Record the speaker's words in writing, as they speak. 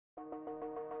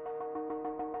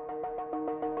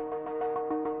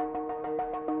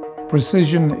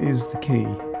Precision is the key,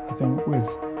 I think, with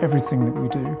everything that we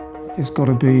do. It's got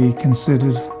to be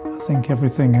considered. I think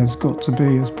everything has got to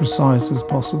be as precise as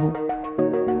possible.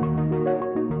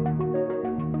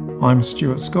 I'm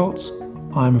Stuart Scott.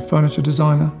 I'm a furniture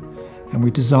designer, and we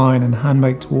design and hand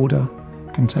make to order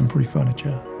contemporary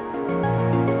furniture.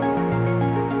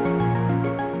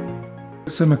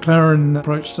 So McLaren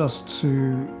approached us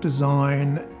to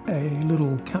design a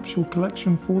little capsule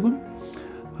collection for them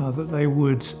that they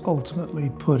would ultimately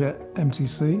put at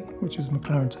MTC, which is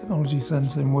McLaren Technology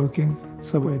Centre in Woking.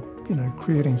 So we're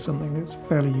creating something that's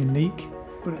fairly unique,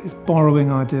 but it's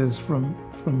borrowing ideas from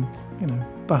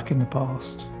back in the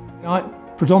past. I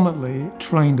predominantly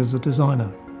trained as a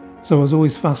designer, so I was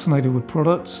always fascinated with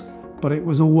products, but it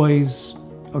was always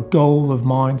a goal of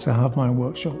mine to have my own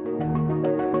workshop.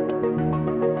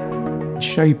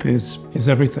 Shape is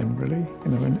everything, really,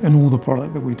 in all the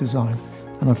product that we design.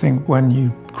 And I think when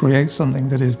you create something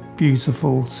that is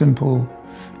beautiful, simple,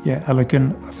 yet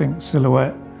elegant, I think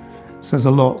silhouette says a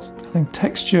lot. I think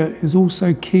texture is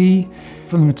also key.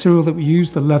 From the material that we use,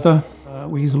 the leather,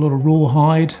 we use a lot of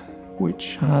rawhide,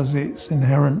 which has its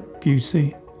inherent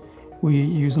beauty. We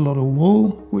use a lot of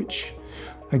wool, which,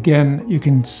 again, you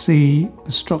can see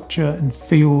the structure and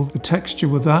feel the texture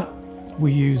with that.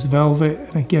 We use velvet,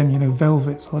 and again,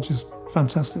 velvets are just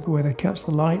fantastic the way they catch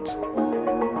the light.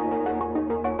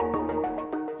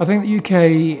 I think the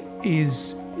UK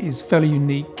is fairly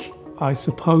unique, I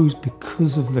suppose,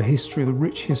 because of the history, the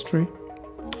rich history.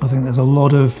 I think there's a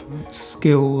lot of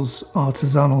skills,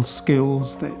 artisanal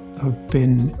skills that have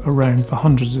been around for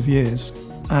hundreds of years.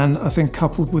 And I think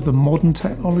coupled with the modern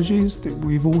technologies that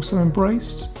we've also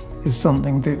embraced is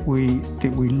something that we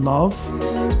love.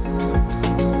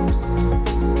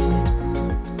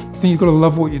 I think you've got to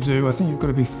love what you do. I think you've got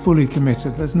to be fully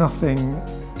committed. There's nothing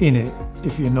in it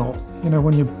if you're not.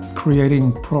 When you're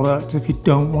creating product, if you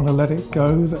don't want to let it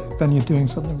go, then you're doing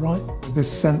something right.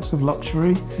 This sense of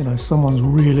luxury, someone's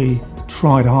really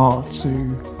tried hard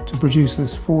to produce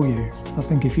this for you. I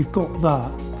think if you've got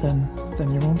that,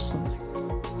 then you're onto something.